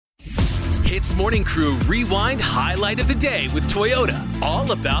HITZ Morning Crew Rewind Highlight of the Day with Toyota.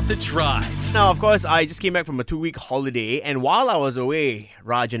 All about the drive. Now, of course, I just came back from a 2-week holiday, and while I was away,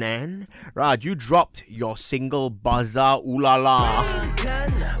 Raj and Ann, Raj, you dropped your single Bazaar Oohlala.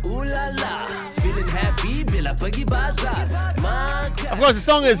 Of course, the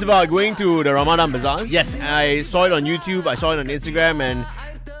song is about going to the Ramadan Bazaars. Yes. I saw it on YouTube, I saw it on Instagram, and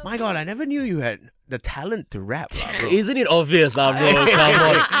my God, I never knew you had the talent to rap. Bro. Isn't it obvious, bro?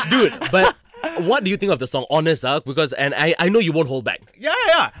 Come on. Dude, but what do you think of the song? Honest, because I know you won't hold back.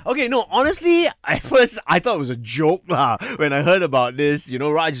 Yeah. Okay, no, honestly, at first I thought it was a joke when I heard about this. You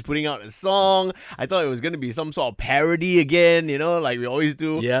know, Raj is putting out a song. I thought it was going to be some sort of parody again, you know, like we always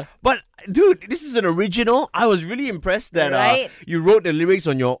do. Yeah. But dude, this is an original. I was really impressed that Right. you wrote the lyrics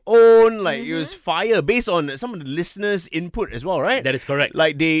on your own. Like, it was fire based on some of the listeners' input as well, right? That is correct.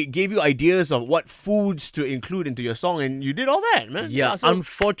 Like, they gave you ideas of what foods to include into your song, and you did all that, man. Yeah, so-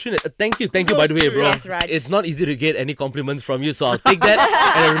 unfortunate. Thank you, by the way, bro. Yes, Raj. It's not easy to get any compliments from you, so I'll take that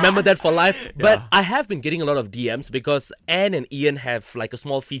and I remember that for life. But I have been getting a lot of DMs because Anne and Ian have like a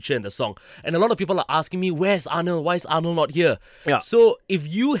small feature in the song, and a lot of people are asking me, "Where's Arnold? Why is Arnold not here?" Yeah. So if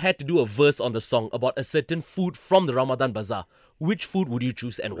you had to do a verse on the song about a certain food from the Ramadan Bazaar, which food would you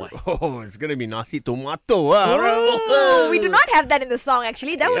choose and why? Oh, it's gonna be nasi tomato. Oh, we do not have that in the song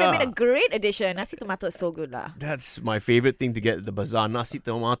actually. That would have Yeah. been a great addition. Nasi tomato is so good lah. That's my favorite thing to get at the bazaar. Nasi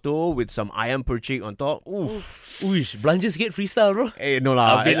tomato with some ayam percik on top. Ooh. Uish, belanja sikit freestyle, bro. Hey, no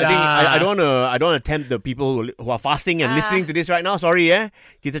lah. I A bit think lah. I don't want to tempt the people who are fasting and listening to this right now. Sorry,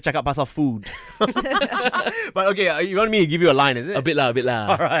 kita cakap pasal food. But okay, you want me to give you a line, is it? A bit lah.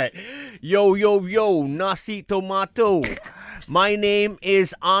 All right. Yo, nasi tomato. My name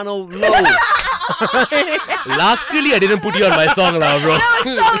is Arnold Lowe. Luckily, I didn't put you on my song, lah, bro. That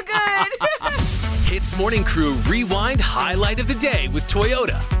was so good. HITZ Morning Crew Rewind Highlight of the Day with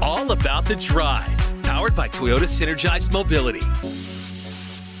Toyota. All about the drive. Powered by Toyota Synergized Mobility.